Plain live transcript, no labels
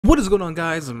What is going on,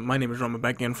 guys? My name is Ramen,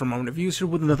 back in from Ramen Reviews here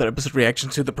with another episode reaction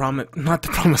to the promise, not the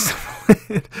promise,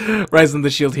 Rise of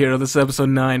the Shield Hero. This is episode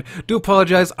 9. Do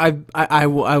apologize. I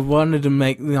wanted to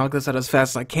knock this out as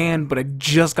fast as I can, but I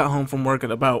just got home from work at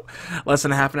about less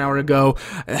than a half an hour ago.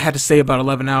 I had to stay about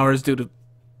 11 hours due to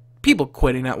people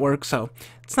quitting at work, so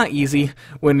it's not easy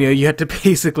when you have to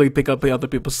basically pick up the other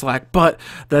people's slack, but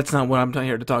that's not what I'm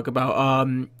here to talk about.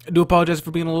 I do apologize for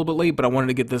being a little bit late, but I wanted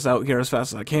to get this out here as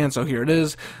fast as I can, so here it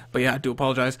is. But yeah, I do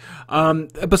apologize.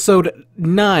 Episode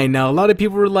 9. Now, a lot of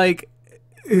people were like,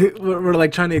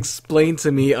 trying to explain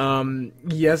to me,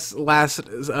 yes, last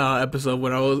episode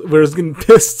when I was getting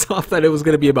pissed off that it was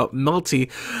going to be about Melty.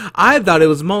 I thought it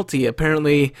was Malty.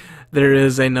 Apparently there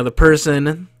is another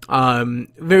person,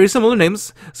 very similar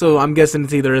names, so I'm guessing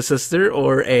it's either a sister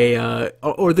or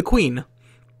or the queen.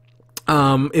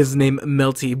 Is named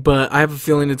Melty, but I have a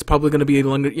feeling it's probably going to be a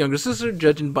younger sister,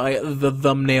 judging by the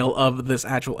thumbnail of this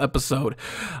actual episode.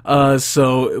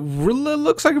 So it really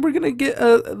looks like we're going to get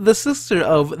the sister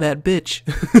of that bitch.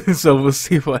 So we'll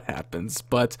see what happens,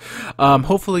 but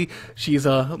hopefully she's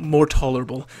more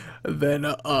tolerable than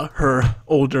her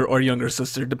older or younger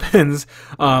sister, depends.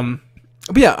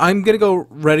 But yeah, I'm gonna go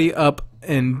ready up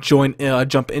and jump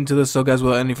into this. So guys,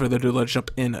 without any further ado, let's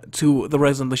jump into the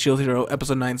Rise of the Shield Hero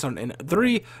episode 9, starting in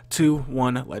 3, 2,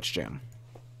 1, let's jam.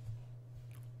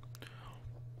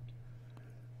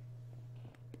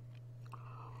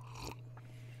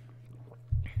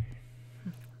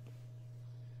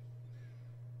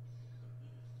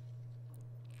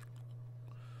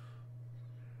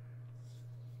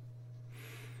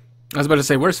 I was about to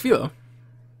say, where's Philo?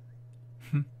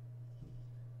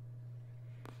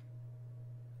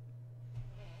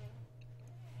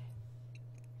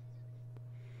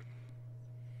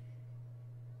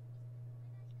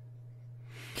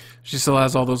 She still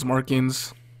has all those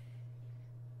markings.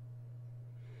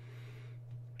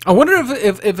 I wonder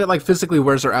if it like physically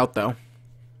wears her out though.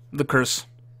 The curse.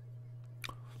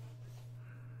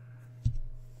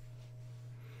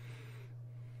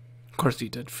 Of course he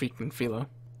did, freaking Philo.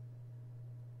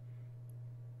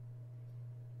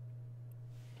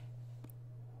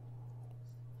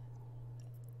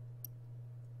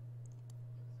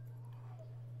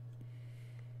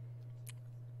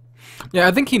 Yeah,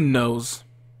 I think he knows.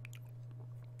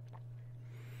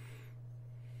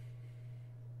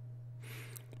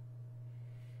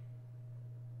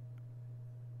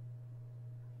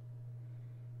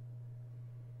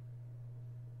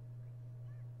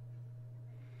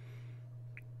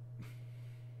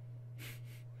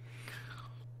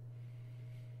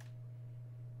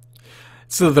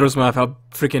 Still throws me off how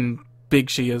freaking big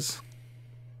she is.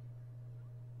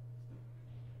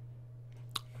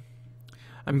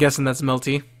 I'm guessing that's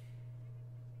Melty.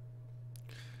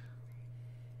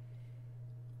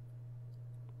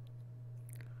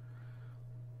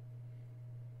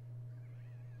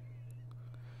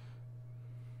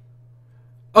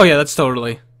 Oh yeah, that's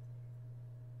totally.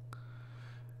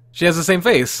 She has the same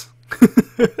face.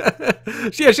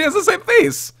 Yeah, she has the same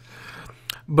face.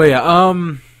 But yeah,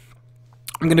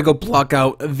 I'm gonna go block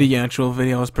out the actual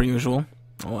video as per usual.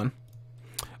 Hold on.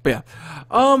 But yeah,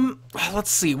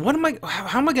 let's see. What am I?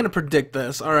 How am I gonna predict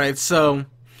this? All right, so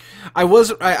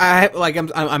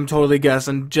I'm totally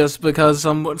guessing just because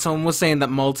someone was saying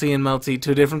that Multi and Melty,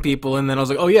 two different people, and then I was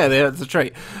like, oh yeah, that's a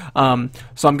trait. So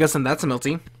I'm guessing that's a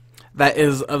Melty. That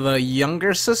is the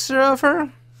younger sister of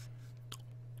her.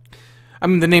 I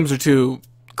mean, the names are too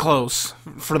close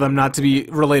for them not to be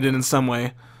related in some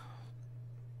way.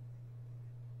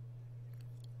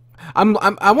 I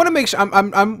want to make sure. I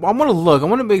want to look. I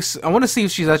want to see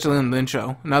if she's actually in the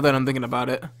intro. Now that I'm thinking about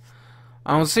it,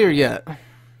 I don't see her yet.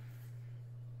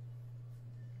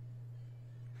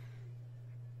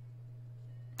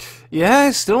 Yeah,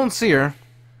 I still don't see her.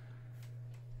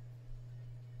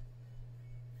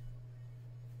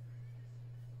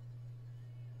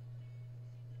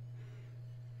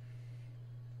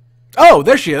 Oh,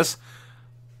 there she is.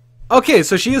 Okay,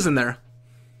 so she is in there.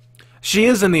 She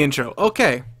is in the intro.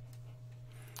 Okay.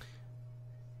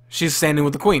 She's standing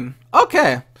with the queen.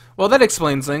 Okay. Well, that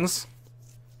explains things.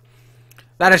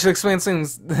 That actually explains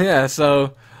things. Yeah,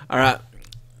 so, alright.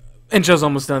 Intro's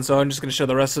almost done, so I'm just going to show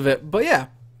the rest of it. But yeah.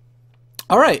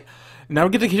 Alright. Now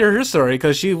we get to hear her story,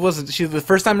 because she's the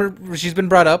first time she's been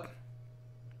brought up.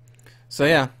 So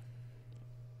yeah.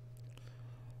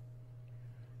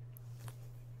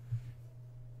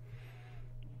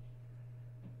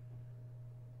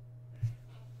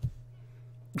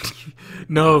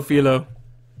 No, Philo.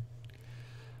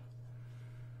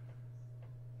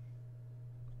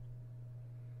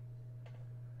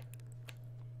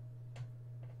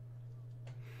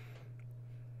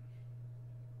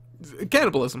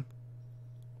 Cannibalism.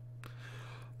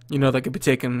 You know, that could be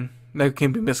taken, that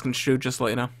can be misconstrued, just to let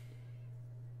you know.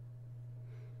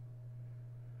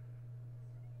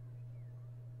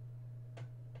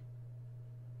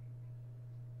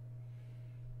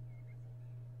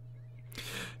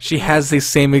 She has the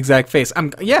same exact face.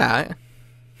 Yeah.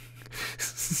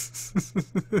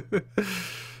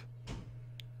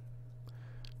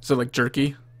 So, like,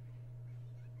 jerky?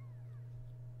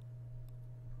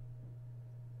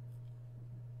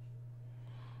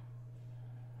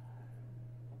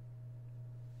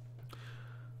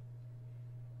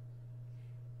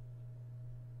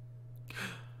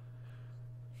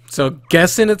 So,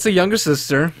 guessing it's a younger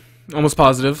sister. Almost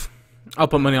positive. I'll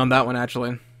put money on that one,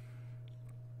 actually.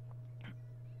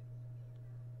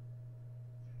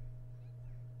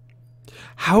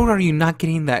 How are you not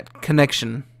getting that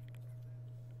connection?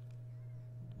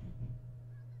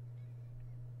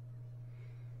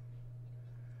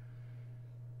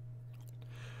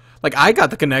 Like, I got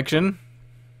the connection.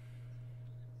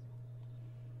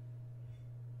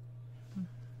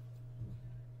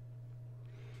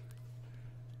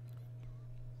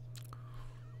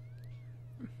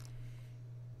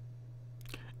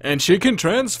 And she can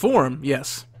transform,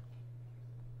 yes.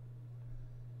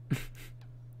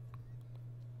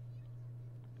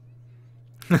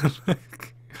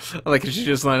 Like, she's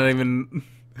just not even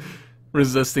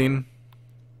resisting.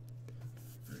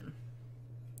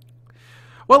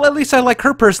 Well, at least I like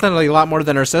her personality a lot more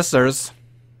than her sister's.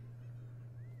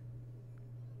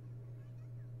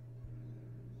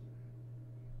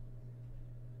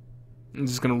 I'm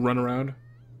just gonna run around.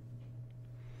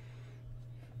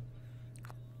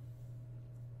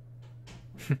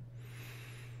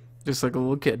 Just like a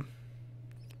little kid.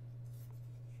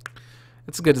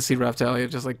 It's good to see Raftalia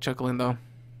just like chuckling though.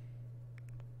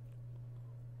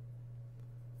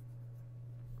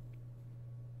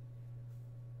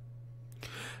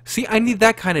 See, I need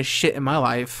that kind of shit in my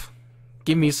life.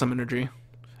 Give me some energy.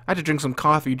 I had to drink some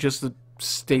coffee just to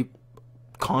stay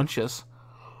conscious.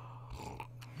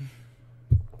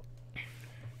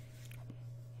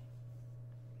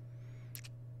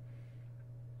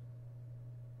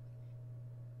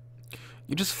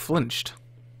 You just flinched.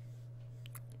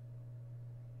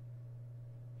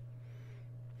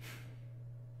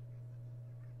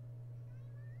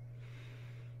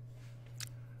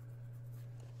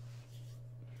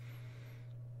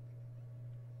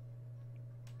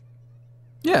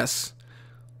 Yes.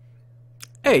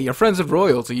 Hey, you're friends of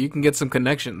royalty. You can get some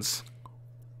connections.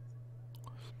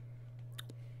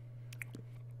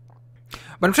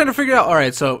 But I'm trying to figure out...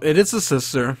 Alright, so it is a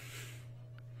sister.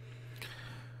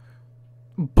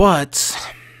 But...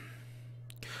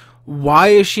 why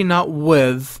is she not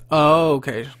with... Oh,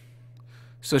 okay.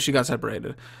 So she got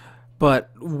separated.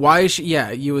 But why is she... Yeah,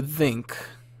 you would think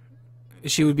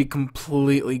she would be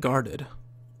completely guarded.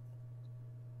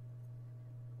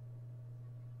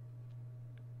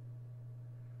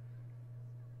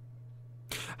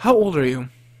 How old are you?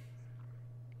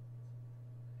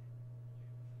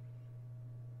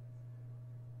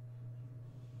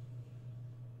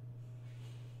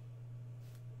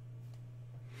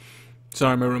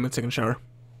 Sorry, my roommate's taking a shower.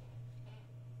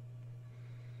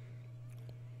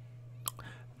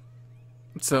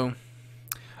 So,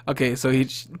 okay, so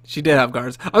she did have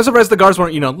guards. I was surprised the guards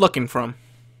weren't, you know, looking for him.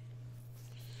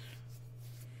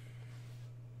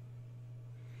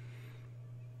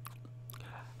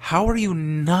 How are you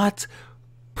not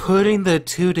putting the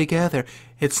two together?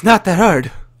 It's not that hard.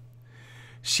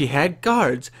 She had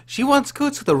guards. She wants to go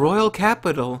to the royal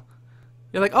capital.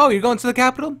 You're like, oh, you're going to the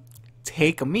capital?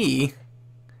 Take me.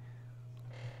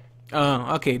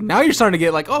 Oh, okay. Now you're starting to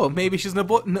get like, oh, maybe she's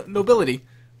nobility.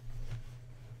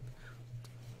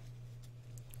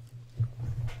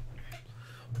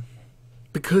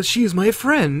 Because she's my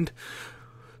friend.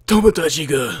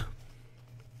 Tomodachi-ga.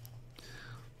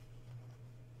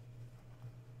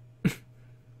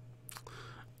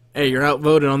 Hey, you're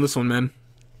outvoted on this one, man.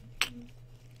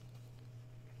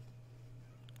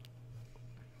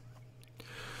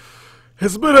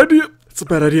 It's a bad idea. It's a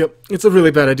bad idea. It's a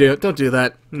really bad idea. Don't do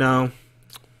that. No.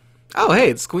 Oh, hey,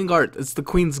 it's Queen Guard. It's the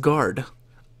Queen's Guard.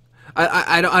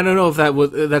 I don't know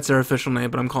if that's their official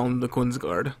name, but I'm calling them the Queen's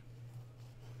Guard.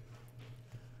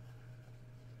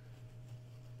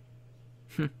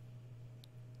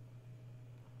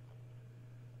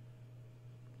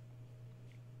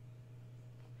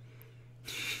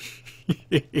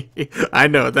 I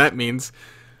know what that means.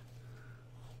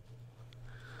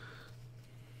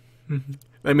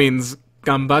 That means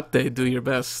ganbatte, do your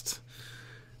best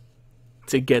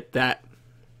to get that.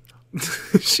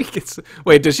 She gets.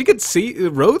 Wait, does she get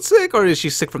road sick, or is she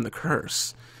sick from the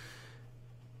curse?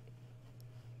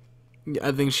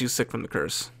 I think she's sick from the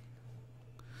curse.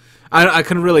 I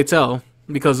couldn't really tell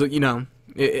because, you know,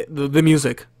 the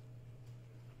music.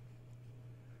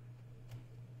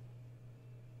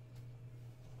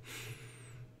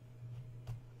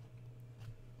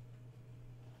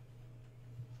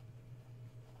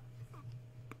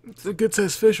 It's a good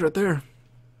sized fish right there.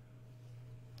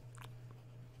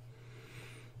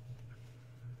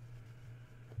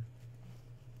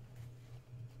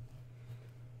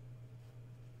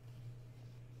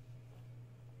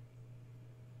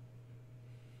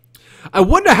 I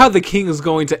wonder how the king is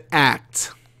going to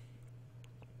act.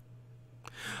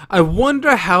 I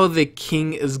wonder how the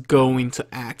king is going to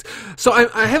act. So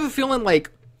I have a feeling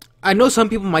like, I know some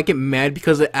people might get mad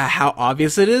because of how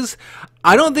obvious it is.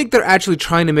 I don't think they're actually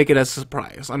trying to make it as a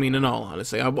surprise. I mean, in all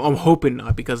honesty, I'm hoping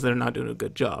not, because they're not doing a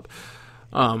good job.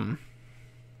 But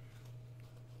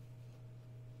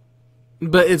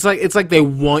it's like they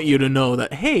want you to know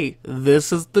that, hey,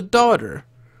 this is the daughter.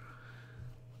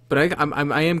 But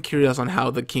I am curious on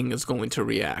how the king is going to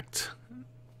react.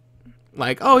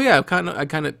 Like, oh yeah, I kind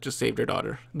of just saved your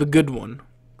daughter, the good one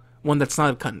that's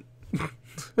not a cunt.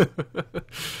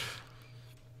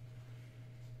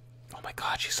 Oh my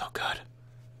god, she's so good.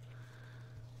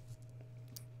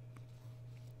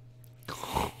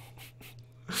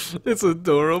 It's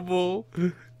adorable.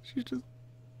 She just.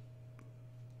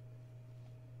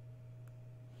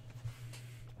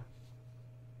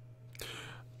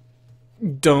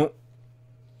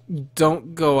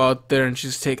 Don't go out there and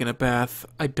she's taking a bath.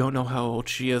 I don't know how old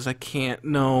she is. I can't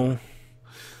know.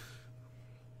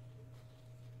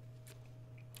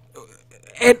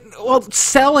 And, well,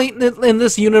 Cell ain't in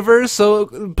this universe,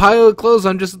 so pile of clothes,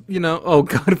 I'm just, you know, oh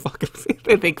god, fucking,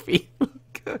 they think me.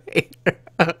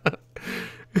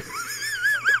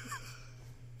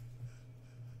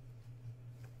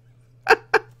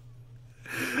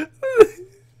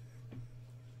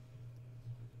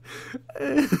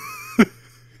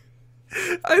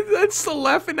 I'm still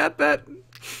laughing at that.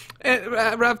 And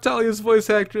Raptalia's voice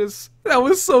actress. That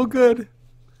was so good.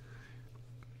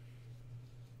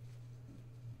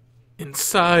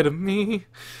 Inside of me.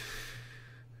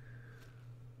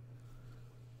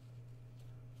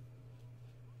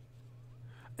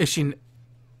 Is she...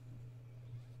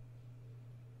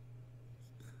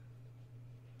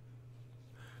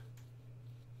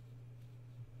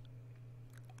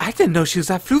 I didn't know she was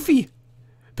that floofy.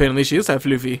 Apparently she is that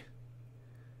floofy.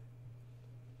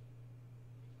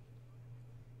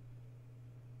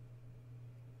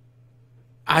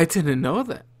 I didn't know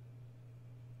that.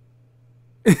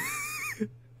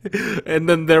 And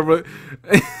then there were...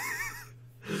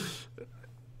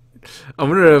 I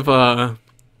wonder if, I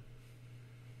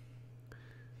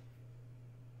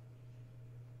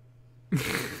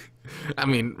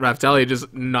mean, Raftalia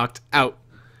just knocked out.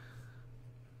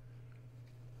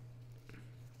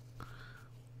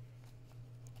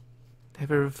 Have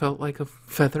you ever felt like a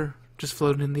feather just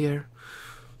floating in the air?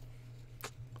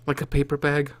 Like a paper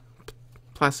bag?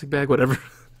 Plastic bag? Whatever.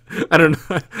 I don't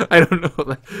know. I don't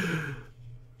know.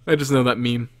 I just know that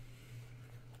meme.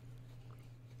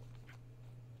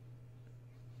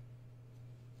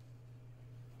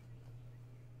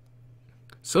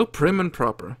 So prim and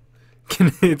proper.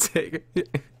 Can I take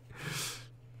it?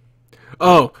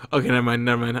 Oh, okay, never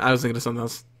mind. I was thinking of something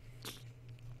else.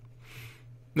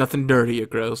 Nothing dirty or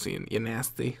gross, you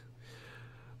nasty.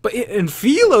 But and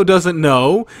Philo doesn't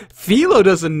know. Philo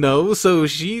doesn't know, so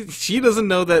she doesn't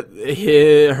know that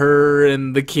her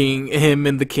and the king, him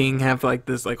and the king have like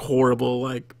this like horrible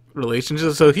like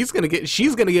relationship. So she's gonna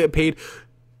get paid.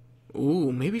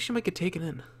 Ooh, maybe she might get taken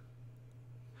in.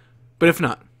 But if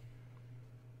not,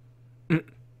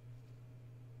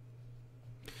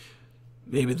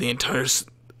 maybe the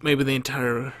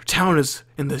entire town is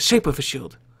in the shape of a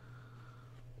shield.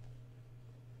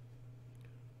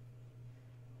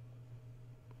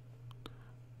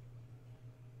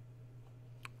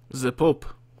 The Pope.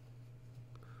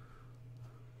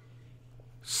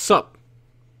 Sup?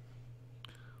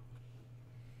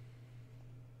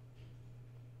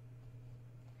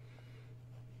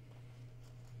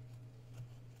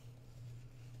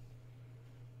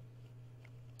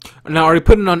 Now, are you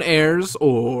putting on airs,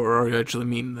 or are you actually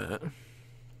mean that?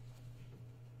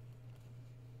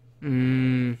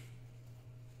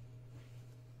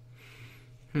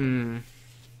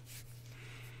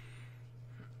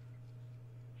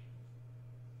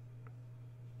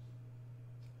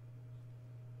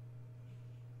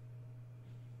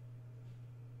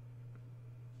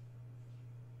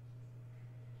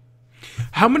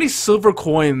 How many silver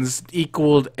coins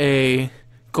equaled a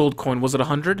gold coin? Was it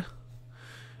 100?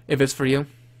 If it's for you.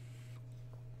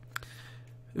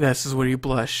 This is where you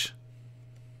blush.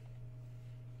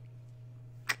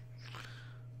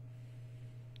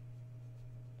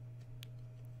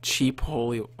 cheap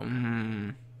holy.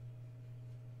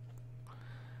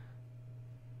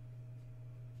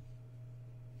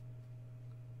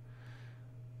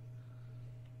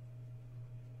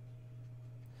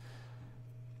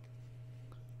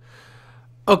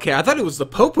 Okay, I thought it was the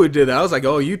Pope who did that. I was like,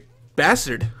 oh, you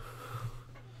bastard.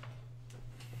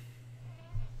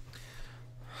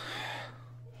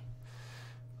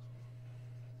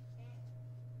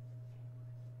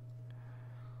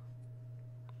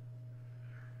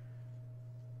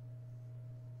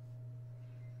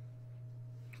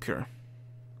 Sure.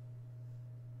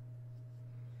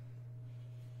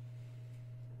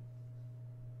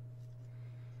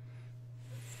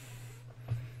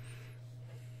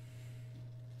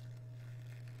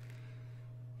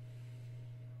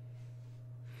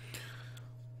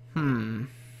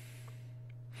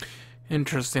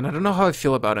 Interesting. I don't know how I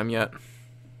feel about him yet.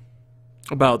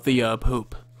 About the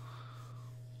Pope.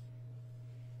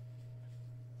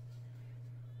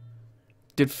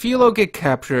 Did Philo get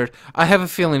captured? I have a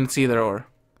feeling it's either or.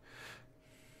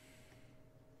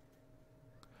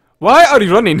 Why are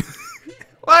you running?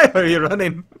 Why are you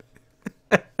running?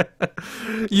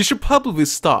 You should probably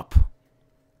stop.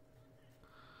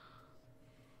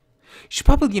 You should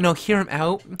probably, hear him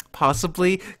out,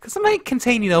 possibly, because it might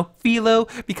contain, Philo,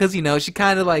 because, she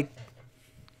kind of like...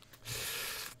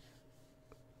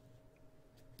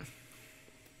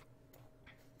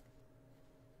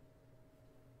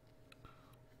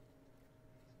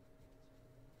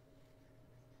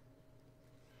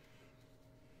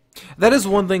 That is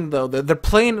one thing, though. They're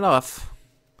playing it off.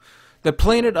 They're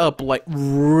playing it up, like,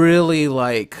 really,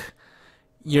 like...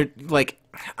 You're, like...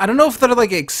 I don't know if they're,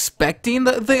 like, expecting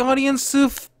the audience to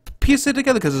piece it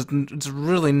together, because it's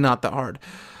really not that hard.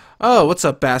 Oh, what's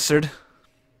up, bastard?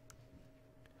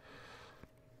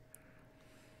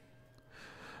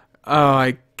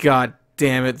 Oh, god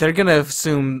damn it. They're gonna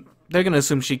assume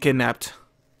she kidnapped.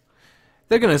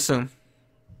 They're gonna assume.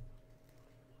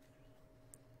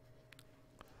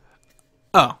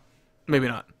 Oh, maybe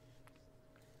not.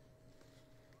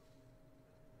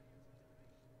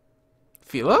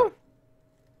 Philo?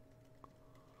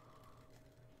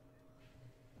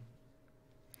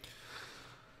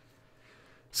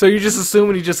 So you're just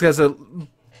assuming he just has a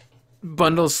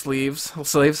bundle of slaves?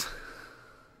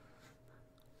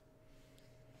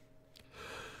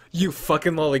 You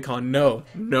fucking lolicon, no.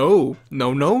 No.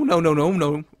 No, no, no, no, no,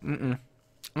 no. Mm-mm.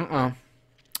 Mm-mm.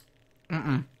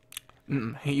 Mm-mm.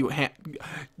 Mm-mm. Hey, you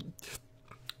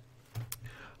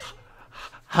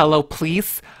Hello,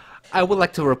 please? I would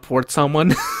like to report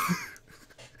someone.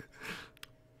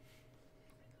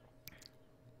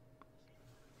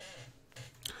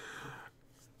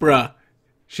 Bruh,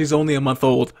 she's only a month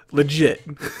old. Legit.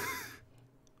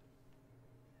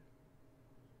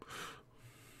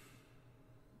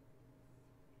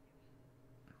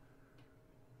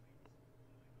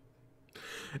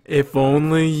 If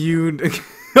only you...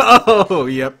 Oh,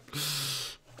 yep.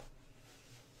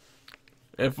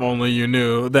 If only you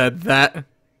knew that...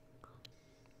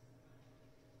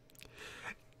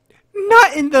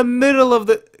 Not in the middle of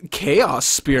the... Chaos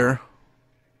Spear.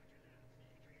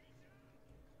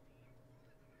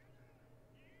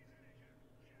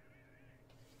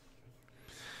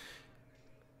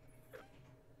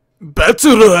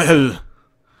 Battle!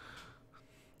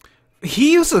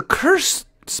 He used a curse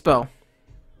spell.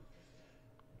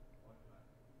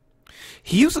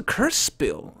 He used a curse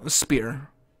spear.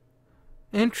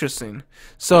 Interesting.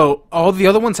 So, all the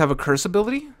other ones have a curse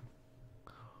ability?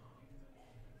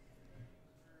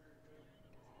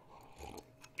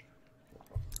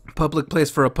 Public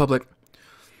place for a public...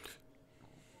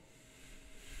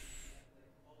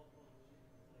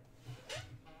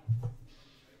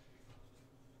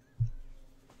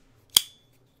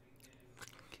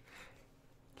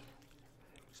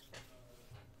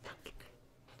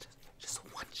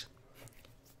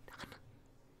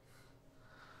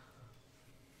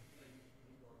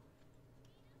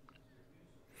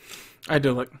 I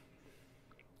do look.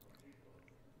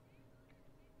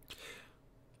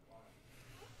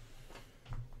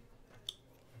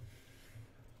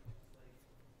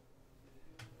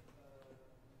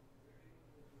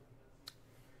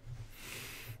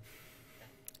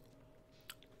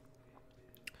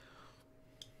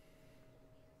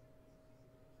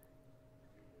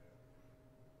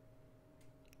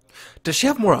 Does she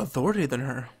have more authority than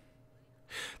her?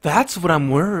 That's what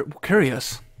I'm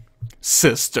curious.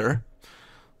 Sister.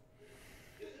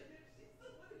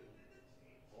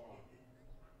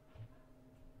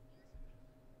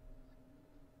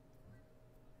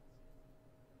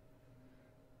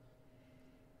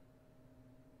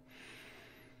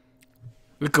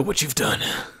 Look at what you've done.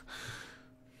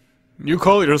 You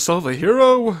call yourself a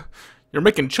hero? You're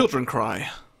making children cry.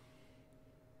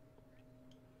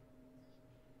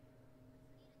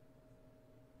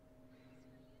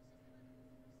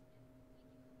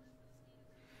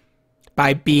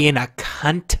 By being a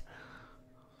cunt?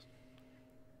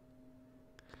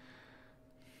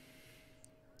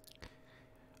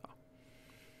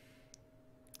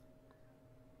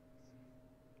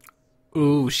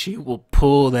 Ooh, she will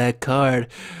pull that card.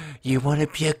 You want to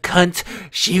be a cunt?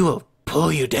 She will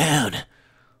pull you down.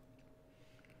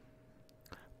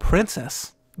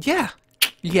 Princess. Yeah.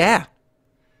 Yeah.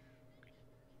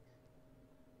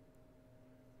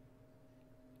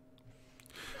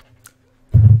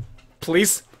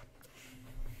 Please.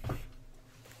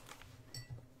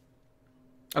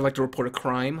 I'd like to report a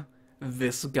crime.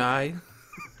 This guy.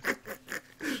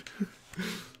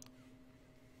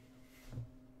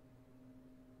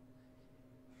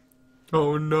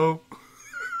 Oh no.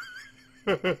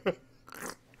 You're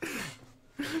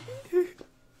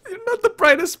not the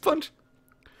brightest punch.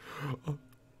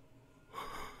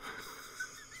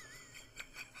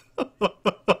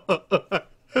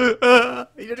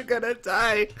 You're gonna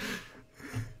die.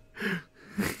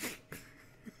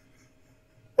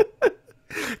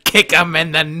 Kick him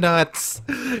in the nuts.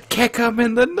 Kick him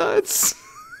in the nuts.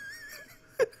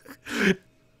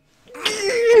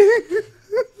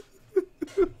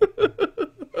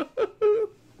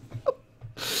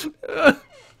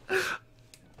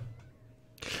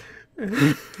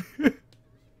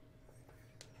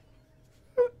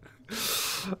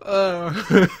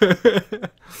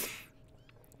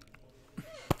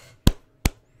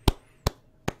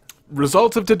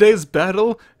 Results of today's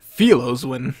battle, Philo's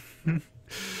win.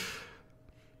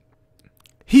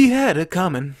 He had it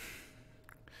coming.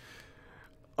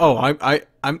 Oh,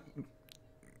 I'm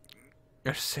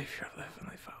your savior of the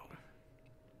heavenly foe.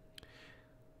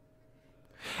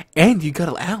 And you got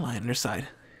an ally on your side,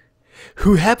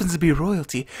 who happens to be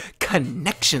royalty.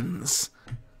 Connections.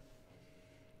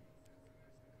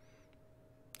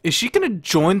 Is she gonna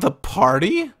join the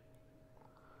party?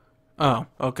 Oh,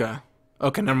 okay.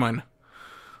 Okay, never mind.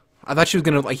 I thought she was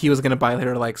gonna, like, he was gonna buy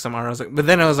her, like, some art. I was like, but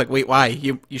then I was like, wait, why?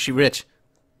 Is she rich?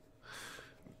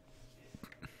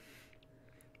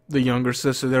 The younger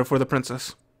sister, therefore the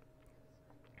princess.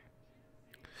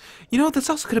 You know, this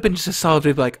also could have been just a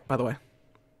solid, like, by the way.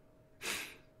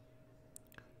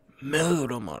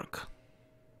 Melromark.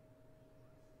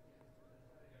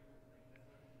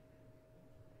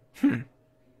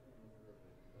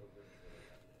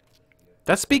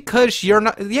 That's because you're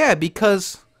not... Yeah,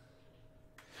 because...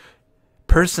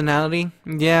 Personality?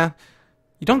 Yeah.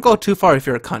 You don't go too far if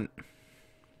you're a cunt.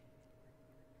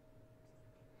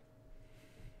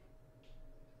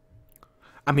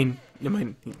 I mean, he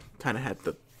kind of had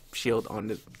the shield on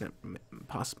his...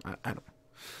 Possible. I don't...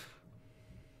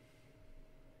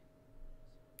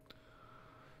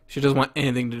 She doesn't want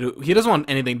anything to do... He doesn't want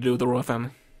anything to do with the royal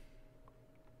family.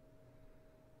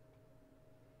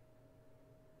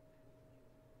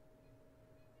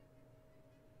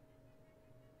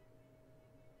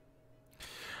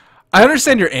 I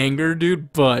understand your anger,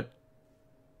 dude, but...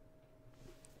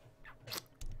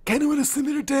 kind of want to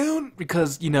simmer her down?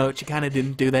 Because, you know, she kind of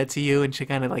didn't do that to you, and she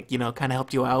kind of, like, you know, kind of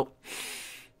helped you out.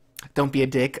 Don't be a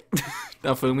dick.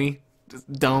 Don't fool me. Just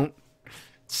don't.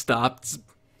 Stop.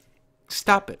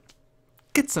 Stop it.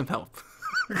 Get some help.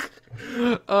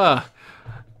 I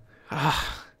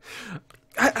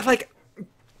like...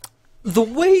 The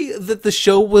way that the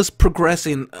show was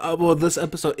progressing, well, this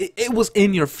episode, it was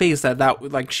in your face that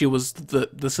like, she was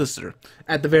the sister,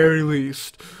 at the very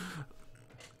least.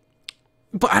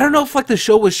 But I don't know if, like, the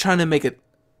show was trying to make it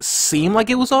seem like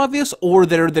it was obvious, or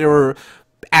they were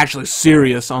actually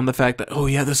serious on the fact that, oh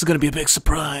yeah, this is gonna be a big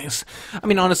surprise. I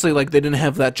mean, honestly, like, they didn't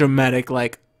have that dramatic,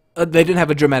 like, they didn't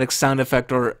have a dramatic sound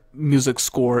effect or music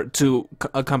score to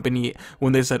accompany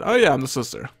when they said, oh yeah, I'm the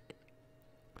sister.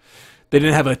 They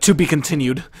didn't have a to be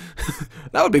continued.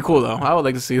 That would be cool, though. I would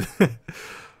like to see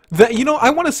that. You know, I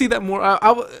want to see that more.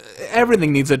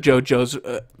 Everything needs a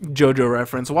JoJo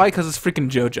reference. Why? Because it's freaking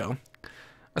JoJo.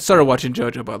 I started watching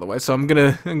JoJo, by the way, so I'm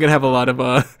gonna have a lot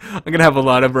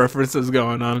of references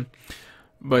going on.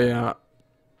 But yeah.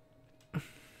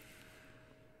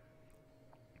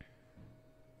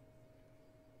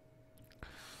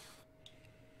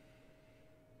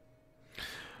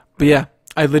 But yeah,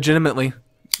 I legitimately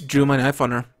drew my knife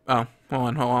on her. Oh,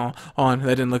 hold on.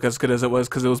 That didn't look as good as it was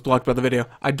because it was blocked by the video.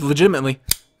 I legitimately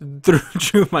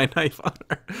drew my knife on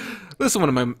her. This is one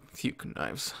of my few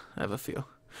knives. I have a few.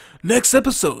 Next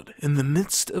episode, in the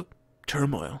midst of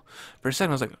turmoil. For a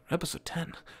second, I was like, episode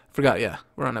 10. Forgot, yeah.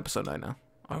 We're on episode 9 now.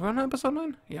 Are we on episode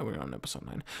 9? Yeah, we're on episode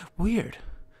 9. Weird.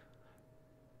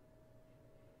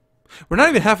 We're not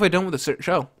even halfway done with the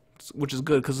show, which is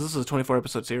good because this is a 24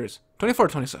 episode series. 24 or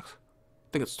 26?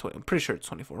 I think it's 20. I'm pretty sure it's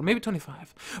 24, or maybe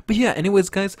 25. But yeah, anyways,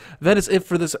 guys, that is it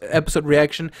for this episode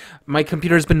reaction. My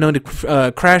computer has been known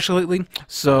to crash lately,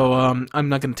 so I'm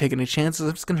not going to take any chances.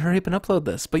 I'm just going to hurry up and upload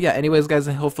this. But yeah, anyways, guys,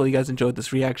 hopefully you guys enjoyed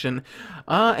this reaction.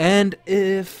 And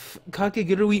if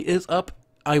Kakegurui is up,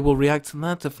 I will react to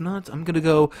that. If not, I'm going to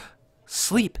go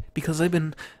sleep because I've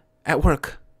been at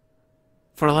work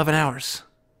for 11 hours.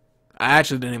 I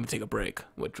actually didn't even take a break,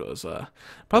 which was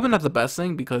probably not the best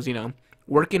thing because, you know,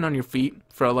 working on your feet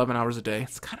for 11 hours a day,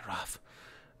 it's kind of rough.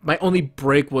 My only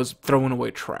break was throwing away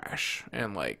trash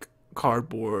and, like,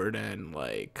 cardboard and,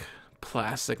 like,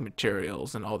 plastic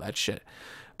materials and all that shit.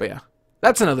 But yeah,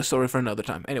 that's another story for another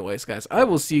time. Anyways, guys, I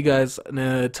will see you guys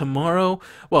tomorrow.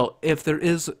 Well, if there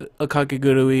is a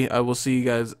Kakegurui, I will see you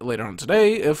guys later on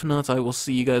today. If not, I will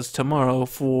see you guys tomorrow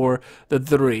for the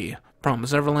 3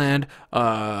 Promise Neverland,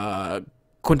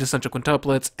 Quintessential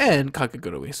Quintuplets, and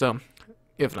Kakegurui. So,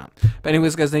 if not. But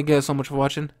anyways, guys, thank you guys so much for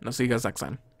watching, and I'll see you guys next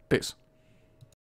time. Peace.